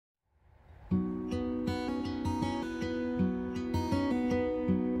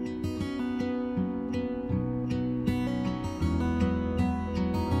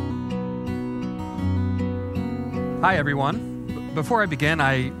Hi, everyone. Before I begin,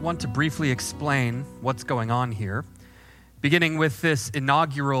 I want to briefly explain what's going on here. Beginning with this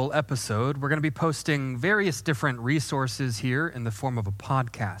inaugural episode, we're going to be posting various different resources here in the form of a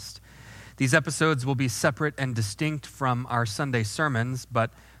podcast. These episodes will be separate and distinct from our Sunday sermons, but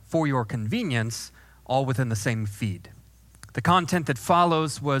for your convenience, all within the same feed. The content that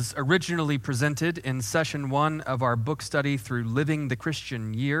follows was originally presented in session 1 of our book study through Living the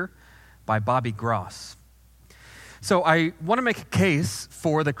Christian Year by Bobby Gross. So I want to make a case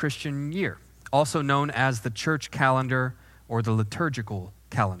for the Christian year, also known as the church calendar or the liturgical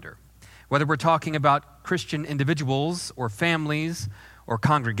calendar. Whether we're talking about Christian individuals or families or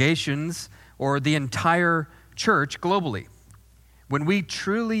congregations or the entire church globally, when we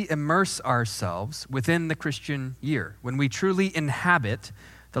truly immerse ourselves within the Christian year, when we truly inhabit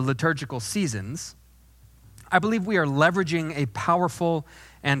the liturgical seasons, I believe we are leveraging a powerful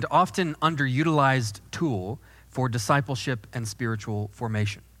and often underutilized tool for discipleship and spiritual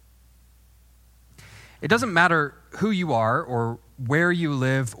formation. It doesn't matter who you are or where you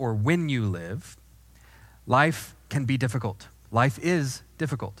live or when you live, life can be difficult. Life is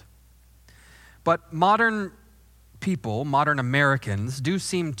difficult. But modern people, modern Americans, do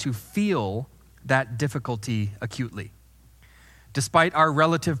seem to feel that difficulty acutely. Despite our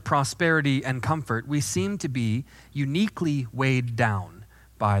relative prosperity and comfort, we seem to be uniquely weighed down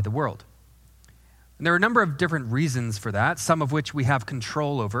by the world. And there are a number of different reasons for that, some of which we have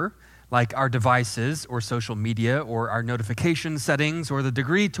control over, like our devices or social media or our notification settings or the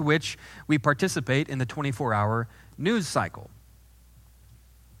degree to which we participate in the 24-hour news cycle.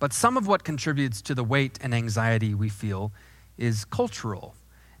 But some of what contributes to the weight and anxiety we feel is cultural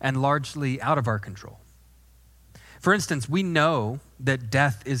and largely out of our control. For instance, we know that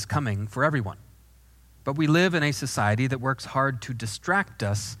death is coming for everyone, but we live in a society that works hard to distract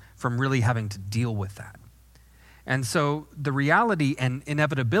us from really having to deal with that. And so the reality and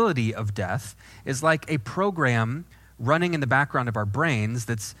inevitability of death is like a program running in the background of our brains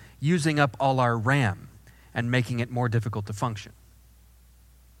that's using up all our RAM and making it more difficult to function.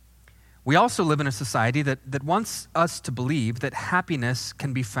 We also live in a society that wants us to believe that happiness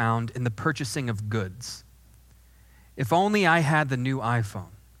can be found in the purchasing of goods. If only I had the new iPhone.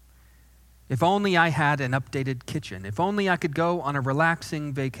 If only I had an updated kitchen. If only I could go on a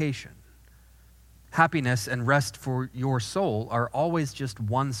relaxing vacation. Happiness and rest for your soul are always just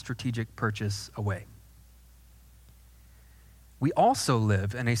one strategic purchase away. We also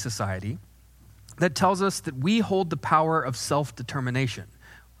live in a society that tells us that we hold the power of self-determination.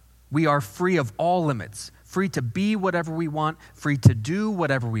 We are free of all limits, free to be whatever we want, free to do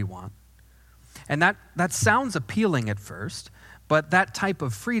whatever we want. And that sounds appealing at first, but that type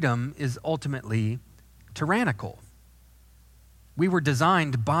of freedom is ultimately tyrannical. We were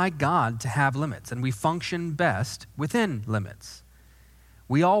designed by God to have limits, and we function best within limits.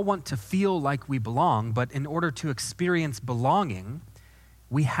 We all want to feel like we belong, but in order to experience belonging,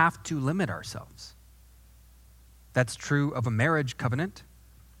 we have to limit ourselves. That's true of a marriage covenant.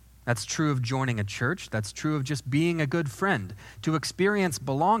 That's true of joining a church. That's true of just being a good friend. To experience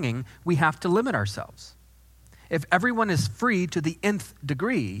belonging, we have to limit ourselves. If everyone is free to the nth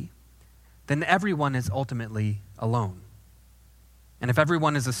degree, then everyone is ultimately alone. And if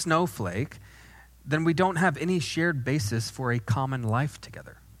everyone is a snowflake, then we don't have any shared basis for a common life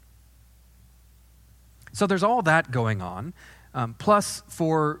together. So there's all that going on. Plus,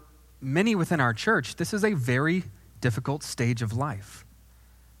 for many within our church, this is a very difficult stage of life.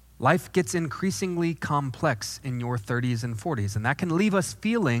 Life gets increasingly complex in your 30s and 40s, and that can leave us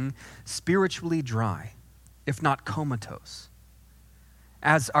feeling spiritually dry, if not comatose.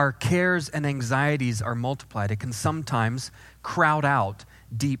 As our cares and anxieties are multiplied, it can sometimes crowd out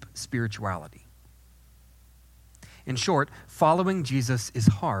deep spirituality. In short, following Jesus is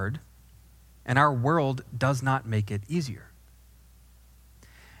hard, and our world does not make it easier.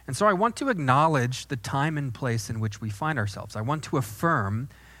 And so I want to acknowledge the time and place in which we find ourselves. I want to affirm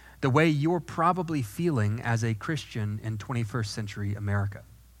the way you're probably feeling as a Christian in 21st century America.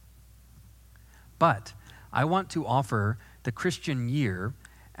 But I want to offer the Christian year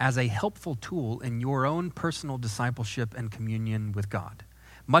as a helpful tool in your own personal discipleship and communion with God.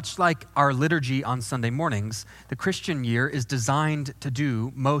 Much like our liturgy on Sunday mornings, the Christian year is designed to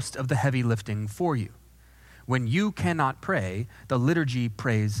do most of the heavy lifting for you. When you cannot pray, the liturgy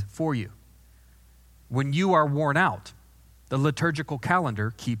prays for you. When you are worn out, the liturgical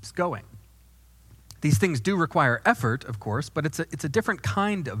calendar keeps going. These things do require effort, of course, but it's a different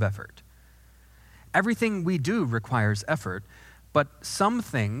kind of effort. Everything we do requires effort, but some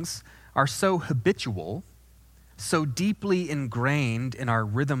things are so habitual, so deeply ingrained in our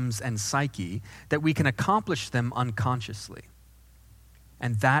rhythms and psyche that we can accomplish them unconsciously.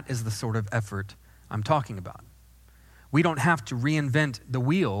 And that is the sort of effort I'm talking about. We don't have to reinvent the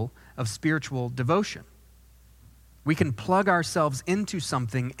wheel of spiritual devotion. We can plug ourselves into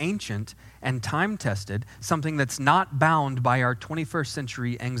something ancient and time-tested, something that's not bound by our 21st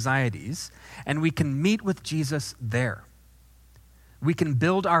century anxieties, and we can meet with Jesus there. We can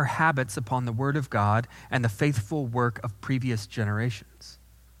build our habits upon the Word of God and the faithful work of previous generations.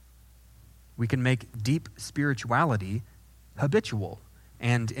 We can make deep spirituality habitual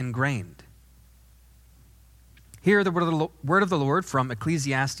and ingrained. Hear the word of the Lord from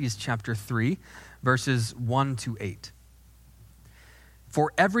Ecclesiastes chapter 3, verses 1 to 8.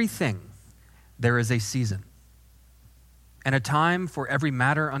 For everything there is a season, and a time for every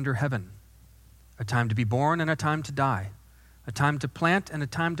matter under heaven, a time to be born and a time to die, a time to plant and a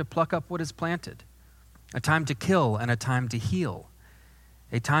time to pluck up what is planted, a time to kill and a time to heal,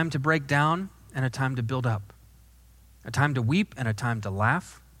 a time to break down and a time to build up, a time to weep and a time to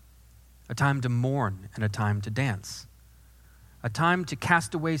laugh, a time to mourn and a time to dance, a time to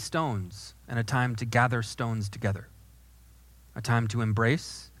cast away stones and a time to gather stones together, a time to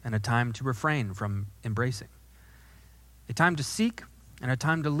embrace and a time to refrain from embracing, a time to seek and a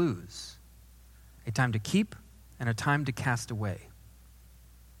time to lose, a time to keep and a time to cast away,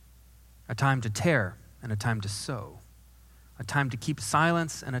 a time to tear and a time to sow, a time to keep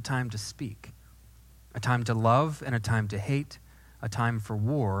silence and a time to speak, a time to love and a time to hate, a time for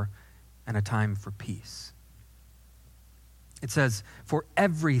war and a time for peace. It says, for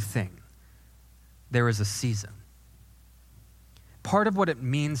everything there is a season. Part of what it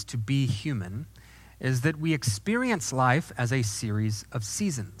means to be human is that we experience life as a series of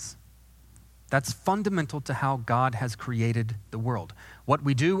seasons. That's fundamental to how God has created the world. What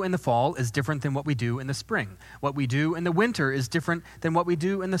we do in the fall is different than what we do in the spring. What we do in the winter is different than what we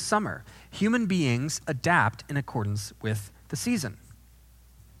do in the summer. Human beings adapt in accordance with the season.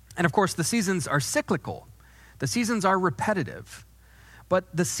 And of course, the seasons are cyclical. The seasons are repetitive. But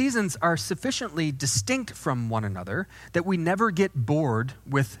the seasons are sufficiently distinct from one another that we never get bored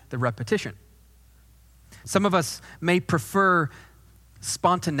with the repetition. Some of us may prefer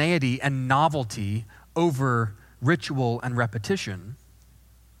spontaneity and novelty over ritual and repetition.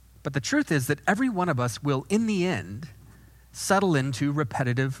 But the truth is that every one of us will, in the end, settle into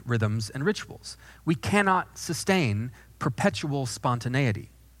repetitive rhythms and rituals. We cannot sustain perpetual spontaneity.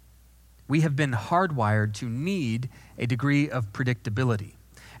 We have been hardwired to need a degree of predictability.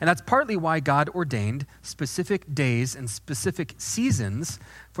 And that's partly why God ordained specific days and specific seasons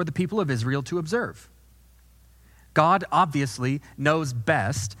for the people of Israel to observe. God obviously knows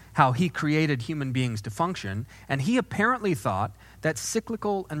best how he created human beings to function, and he apparently thought that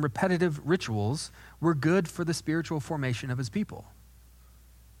cyclical and repetitive rituals were good for the spiritual formation of his people.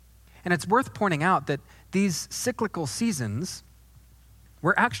 And it's worth pointing out that these cyclical seasons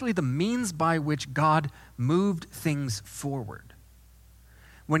were actually the means by which God moved things forward.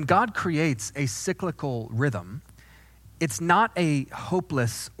 When God creates a cyclical rhythm, it's not a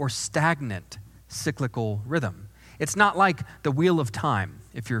hopeless or stagnant cyclical rhythm. It's not like the Wheel of Time,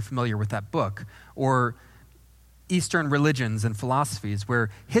 if you're familiar with that book, or Eastern religions and philosophies where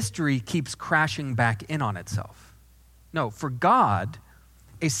history keeps crashing back in on itself. No, for God,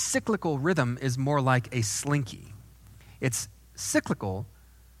 a cyclical rhythm is more like a slinky. It's cyclical,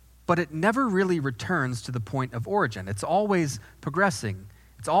 but it never really returns to the point of origin. It's always progressing.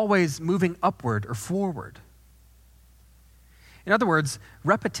 It's always moving upward or forward. In other words,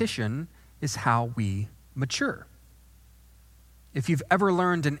 repetition is how we mature. If you've ever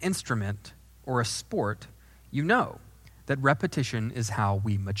learned an instrument or a sport, you know that repetition is how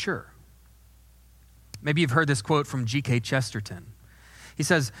we mature. Maybe you've heard this quote from G.K. Chesterton. He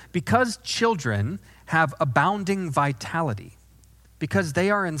says, because children have abounding vitality, because they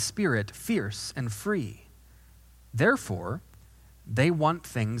are in spirit fierce and free, therefore they want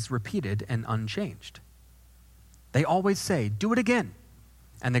things repeated and unchanged. They always say, do it again,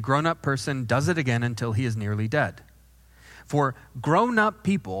 and the grown-up person does it again until he is nearly dead. For grown-up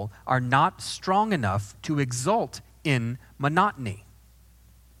people are not strong enough to exult in monotony.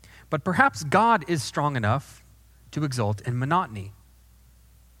 But perhaps God is strong enough to exult in monotony.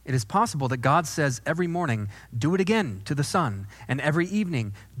 It is possible that God says every morning, do it again to the sun, and every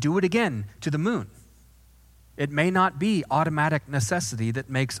evening, do it again to the moon. It may not be automatic necessity that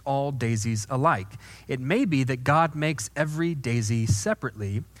makes all daisies alike. It may be that God makes every daisy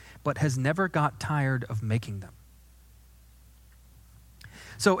separately, but has never got tired of making them.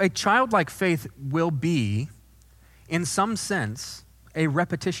 So a childlike faith will be, in some sense, a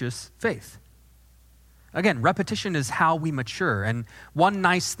repetitious faith. Again, repetition is how we mature. And one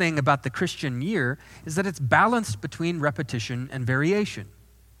nice thing about the Christian year is that it's balanced between repetition and variation.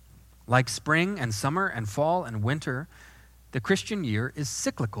 Like spring and summer and fall and winter, the Christian year is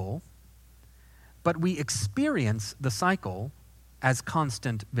cyclical, but we experience the cycle as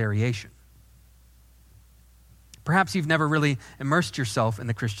constant variation. Perhaps you've never really immersed yourself in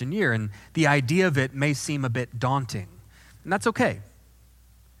the Christian year, and the idea of it may seem a bit daunting, and that's okay.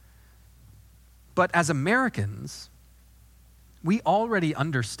 But as Americans, we already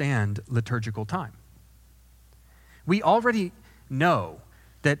understand liturgical time. We already know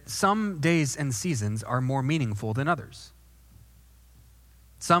that some days and seasons are more meaningful than others.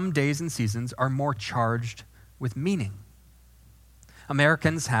 Some days and seasons are more charged with meaning.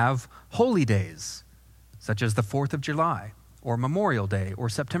 Americans have holy days, such as the 4th of July, or Memorial Day, or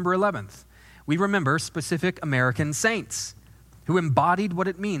September 11th. We remember specific American saints who embodied what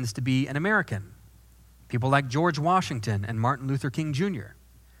it means to be an American. People like George Washington and Martin Luther King Jr.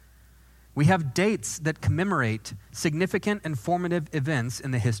 We have dates that commemorate significant and formative events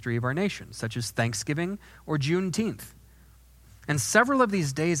in the history of our nation, such as Thanksgiving or Juneteenth. And several of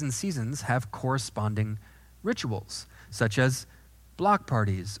these days and seasons have corresponding rituals, such as block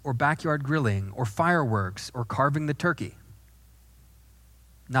parties or backyard grilling or fireworks or carving the turkey.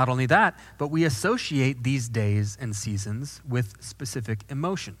 Not only that, but we associate these days and seasons with specific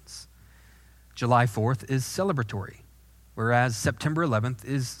emotions. July 4th is celebratory, whereas September 11th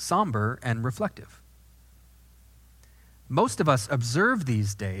is somber and reflective. Most of us observe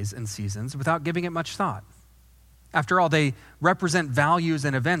these days and seasons without giving it much thought. After all, they represent values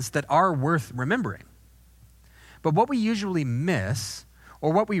and events that are worth remembering. But what we usually miss,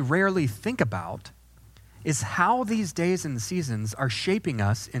 or what we rarely think about, is how these days and seasons are shaping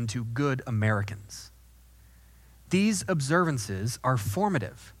us into good Americans. These observances are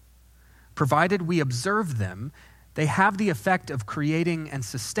formative. Provided we observe them, they have the effect of creating and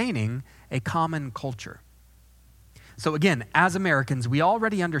sustaining a common culture. So again, as Americans, we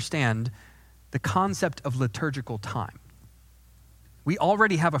already understand the concept of liturgical time. We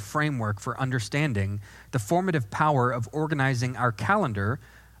already have a framework for understanding the formative power of organizing our calendar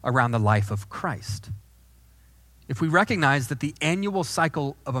around the life of Christ. If we recognize that the annual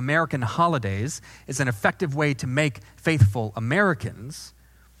cycle of American holidays is an effective way to make faithful Americans,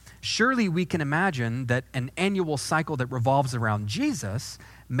 surely we can imagine that an annual cycle that revolves around Jesus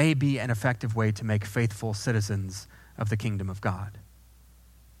may be an effective way to make faithful citizens of the kingdom of God.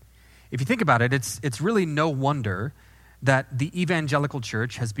 If you think about it, it's really no wonder that the evangelical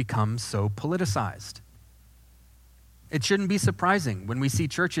church has become so politicized. It shouldn't be surprising when we see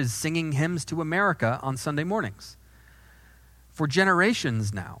churches singing hymns to America on Sunday mornings. For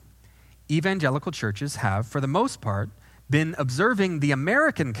generations now, evangelical churches have, for the most part, been observing the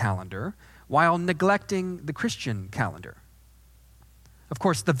American calendar while neglecting the Christian calendar. Of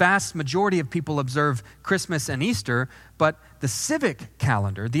course, the vast majority of people observe Christmas and Easter, but the civic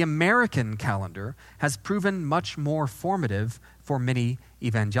calendar, the American calendar, has proven much more formative for many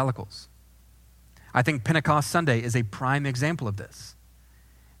evangelicals. I think Pentecost Sunday is a prime example of this.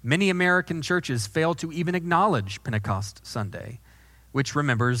 Many American churches fail to even acknowledge Pentecost Sunday, which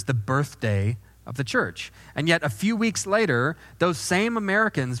remembers the birthday of the church. And yet a few weeks later, those same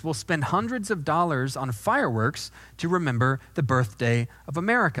Americans will spend hundreds of dollars on fireworks to remember the birthday of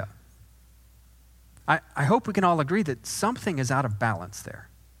America. I hope we can all agree that something is out of balance there.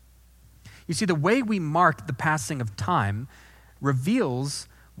 You see, the way we mark the passing of time reveals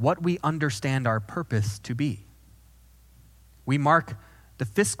what we understand our purpose to be. We mark the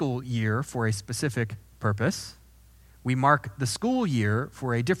fiscal year for a specific purpose. We mark the school year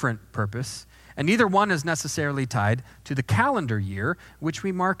for a different purpose. And neither one is necessarily tied to the calendar year, which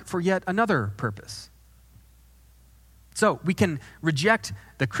we mark for yet another purpose. So we can reject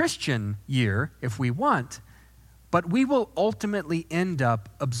the Christian year if we want, but we will ultimately end up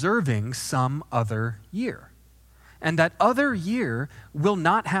observing some other year. And that other year will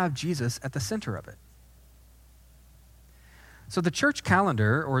not have Jesus at the center of it. So the church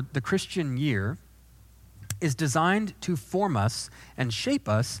calendar, or the Christian year, is designed to form us and shape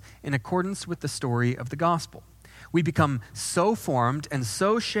us in accordance with the story of the gospel. We become so formed and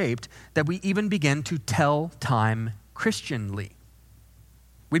so shaped that we even begin to tell time Christianly.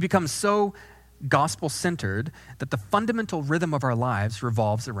 We become so gospel-centered that the fundamental rhythm of our lives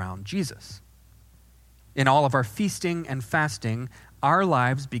revolves around Jesus. In all of our feasting and fasting, our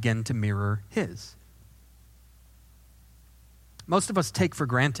lives begin to mirror his. Most of us take for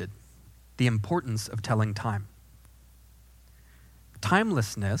granted the importance of telling time.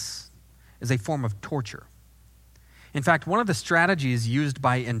 Timelessness is a form of torture. In fact, one of the strategies used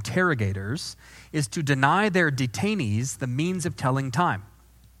by interrogators is to deny their detainees the means of telling time.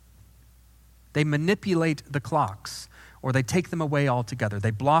 They manipulate the clocks, or they take them away altogether.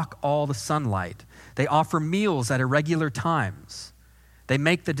 They block all the sunlight. They offer meals at irregular times. They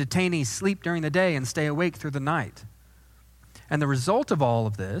make the detainees sleep during the day and stay awake through the night. And the result of all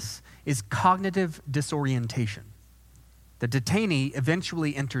of this is cognitive disorientation. The detainee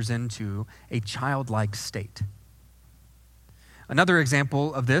eventually enters into a childlike state. Another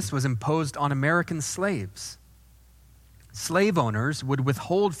example of this was imposed on American slaves. Slave owners would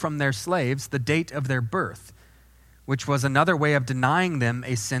withhold from their slaves the date of their birth, which was another way of denying them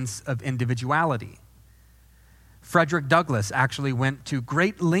a sense of individuality. Frederick Douglass actually went to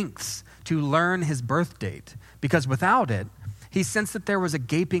great lengths to learn his birth date, because without it, he sensed that there was a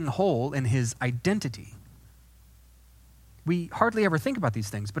gaping hole in his identity. We hardly ever think about these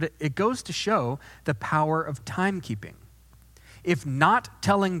things, but it goes to show the power of timekeeping. If not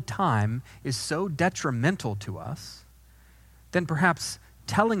telling time is so detrimental to us, then perhaps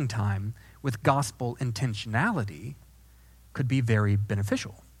telling time with gospel intentionality could be very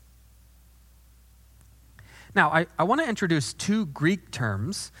beneficial. Now, I want to introduce two Greek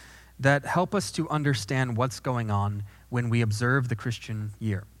terms that help us to understand what's going on when we observe the Christian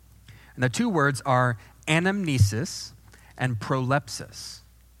year. And the two words are anamnesis and prolepsis.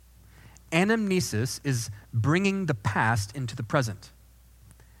 Anamnesis is bringing the past into the present,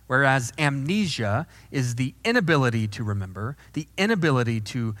 whereas amnesia is the inability to remember, the inability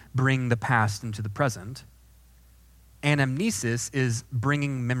to bring the past into the present. Anamnesis is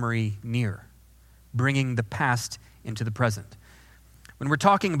bringing memory near, bringing the past into the present. When we're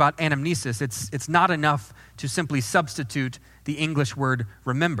talking about anamnesis, it's not enough to simply substitute the English word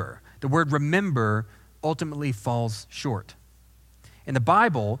remember. The word remember ultimately falls short. In the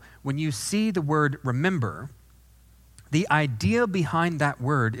Bible, when you see the word remember, the idea behind that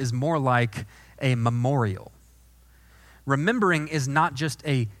word is more like a memorial. Remembering is not just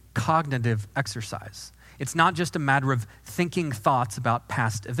a cognitive exercise. It's not just a matter of thinking thoughts about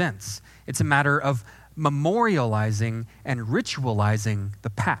past events. It's a matter of memorializing and ritualizing the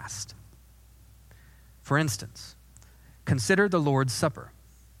past. For instance, consider the Lord's Supper.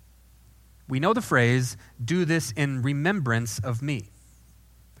 We know the phrase, "Do this in remembrance of me."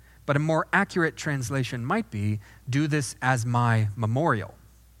 But a more accurate translation might be, "Do this as my memorial."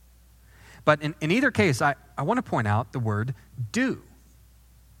 But in either case, I want to point out the word "do."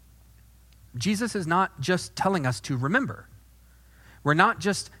 Jesus is not just telling us to remember. We're not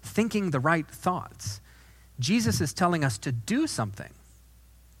just thinking the right thoughts. Jesus is telling us to do something.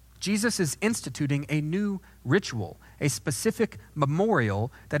 Jesus is instituting a new ritual, a specific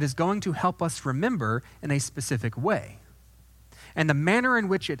memorial that is going to help us remember in a specific way. And the manner in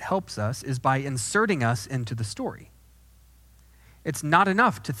which it helps us is by inserting us into the story. It's not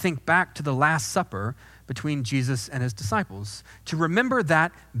enough to think back to the Last Supper between Jesus and his disciples. To remember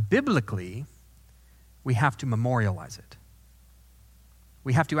that biblically, we have to memorialize it.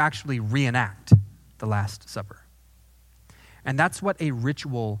 We have to actually reenact the Last Supper. And that's what a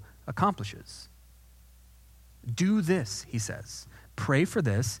ritual accomplishes. Do this, he says. Pray for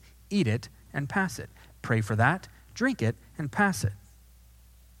this, eat it, and pass it. Pray for that, drink it, and pass it.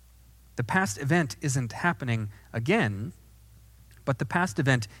 The past event isn't happening again, but the past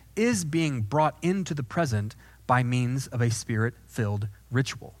event is being brought into the present by means of a Spirit-filled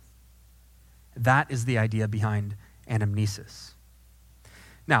ritual. That is the idea behind anamnesis.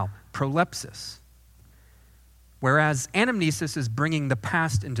 Now, prolepsis. Whereas anamnesis is bringing the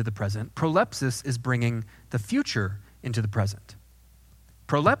past into the present, prolepsis is bringing the future into the present.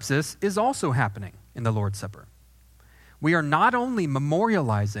 Prolepsis is also happening in the Lord's Supper. We are not only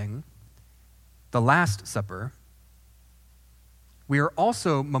memorializing the Last Supper, we are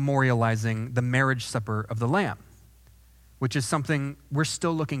also memorializing the marriage supper of the Lamb, which is something we're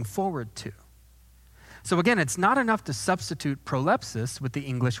still looking forward to. So again, it's not enough to substitute prolepsis with the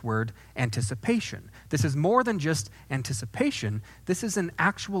English word anticipation. This is more than just anticipation. This is an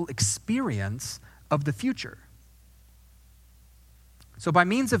actual experience of the future. So by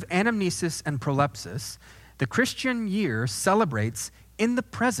means of anamnesis and prolepsis, the Christian year celebrates in the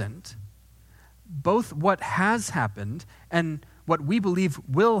present both what has happened and what we believe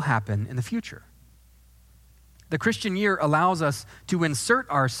will happen in the future. The Christian year allows us to insert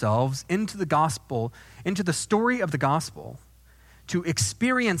ourselves into the gospel, into the story of the gospel, to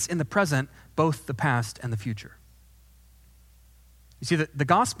experience in the present both the past and the future. You see, the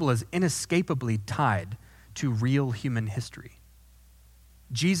gospel is inescapably tied to real human history.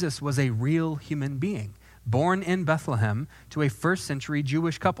 Jesus was a real human being, born in Bethlehem to a first-century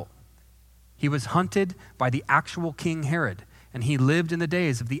Jewish couple. He was hunted by the actual King Herod, and he lived in the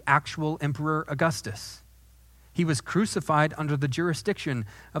days of the actual Emperor Augustus. He was crucified under the jurisdiction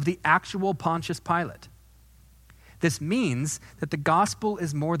of the actual Pontius Pilate. This means that the gospel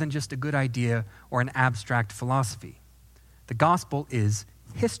is more than just a good idea or an abstract philosophy. The gospel is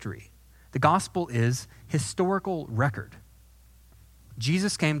history. The gospel is historical record.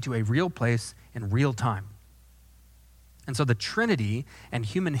 Jesus came to a real place in real time. And so the Trinity and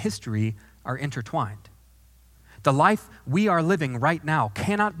human history are intertwined. The life we are living right now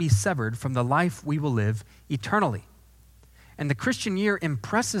cannot be severed from the life we will live eternally. And the Christian year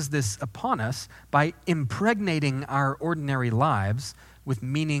impresses this upon us by impregnating our ordinary lives with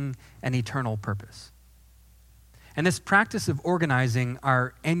meaning and eternal purpose. And this practice of organizing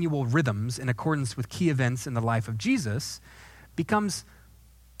our annual rhythms in accordance with key events in the life of Jesus becomes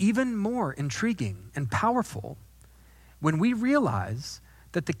even more intriguing and powerful when we realize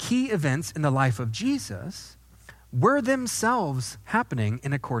that the key events in the life of Jesus were themselves happening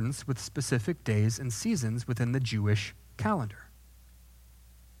in accordance with specific days and seasons within the Jewish calendar.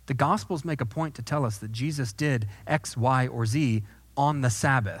 The Gospels make a point to tell us that Jesus did X, Y, or Z on the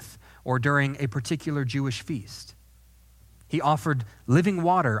Sabbath or during a particular Jewish feast. He offered living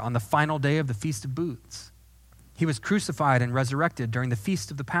water on the final day of the Feast of Booths. He was crucified and resurrected during the Feast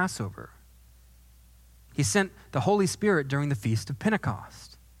of the Passover. He sent the Holy Spirit during the Feast of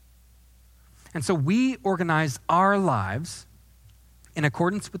Pentecost. And so we organize our lives in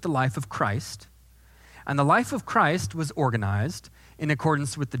accordance with the life of Christ. And the life of Christ was organized in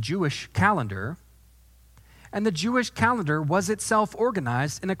accordance with the Jewish calendar. And the Jewish calendar was itself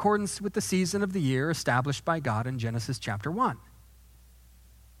organized in accordance with the season of the year established by God in Genesis chapter 1.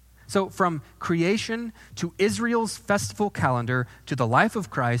 So from creation to Israel's festival calendar to the life of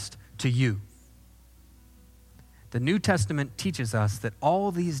Christ to you. The New Testament teaches us that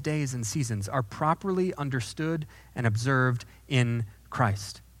all these days and seasons are properly understood and observed in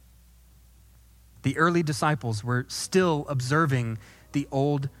Christ. The early disciples were still observing the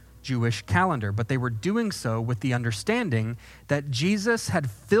old Jewish calendar, but they were doing so with the understanding that Jesus had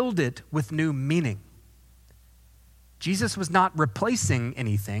filled it with new meaning. Jesus was not replacing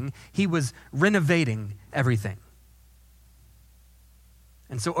anything, he was renovating everything.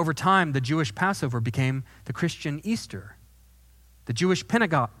 And so over time, the Jewish Passover became the Christian Easter. The Jewish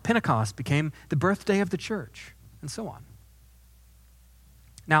Pentecost became the birthday of the church, and so on.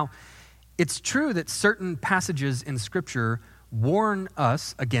 Now, it's true that certain passages in Scripture warn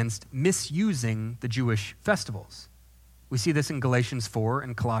us against misusing the Jewish festivals. We see this in Galatians 4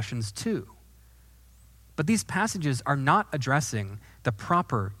 and Colossians 2. But these passages are not addressing the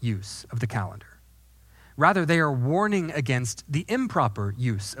proper use of the calendar. Rather, they are warning against the improper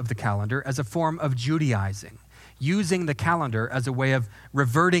use of the calendar as a form of Judaizing, using the calendar as a way of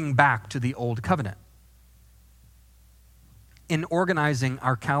reverting back to the old covenant. In organizing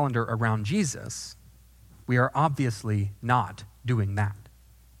our calendar around Jesus, we are obviously not doing that.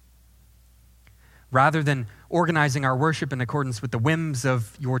 Rather than organizing our worship in accordance with the whims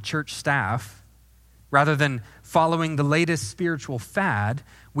of your church staff, rather than following the latest spiritual fad,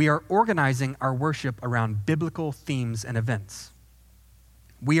 we are organizing our worship around biblical themes and events.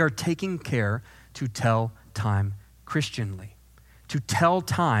 We are taking care to tell time Christianly, to tell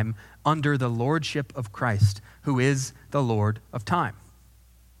time under the lordship of Christ, who is the Lord of time,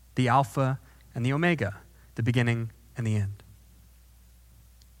 the Alpha and the Omega, the beginning and the end.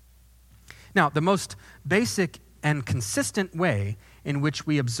 Now, the most basic and consistent way in which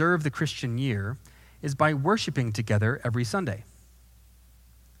we observe the Christian year is by worshiping together every Sunday.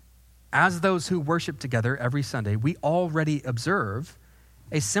 As those who worship together every Sunday, we already observe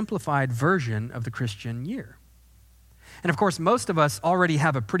a simplified version of the Christian year. And of course, most of us already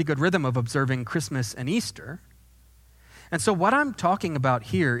have a pretty good rhythm of observing Christmas and Easter. And so what I'm talking about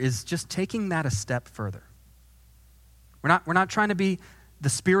here is just taking that a step further. We're not trying to be the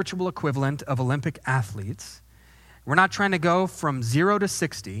spiritual equivalent of Olympic athletes. We're not trying to go from 0 to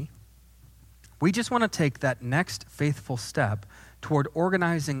 60. We just want to take that next faithful step toward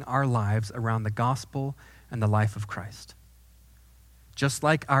organizing our lives around the gospel and the life of Christ. Just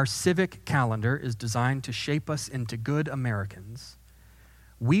like our civic calendar is designed to shape us into good Americans,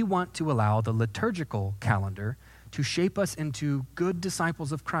 we want to allow the liturgical calendar to shape us into good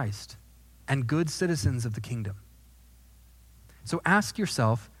disciples of Christ and good citizens of the kingdom. So ask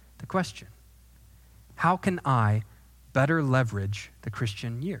yourself the question, how can I better leverage the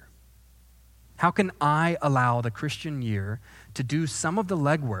Christian year? How can I allow the Christian year to do some of the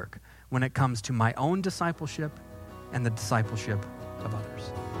legwork when it comes to my own discipleship and the discipleship of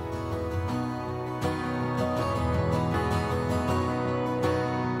others?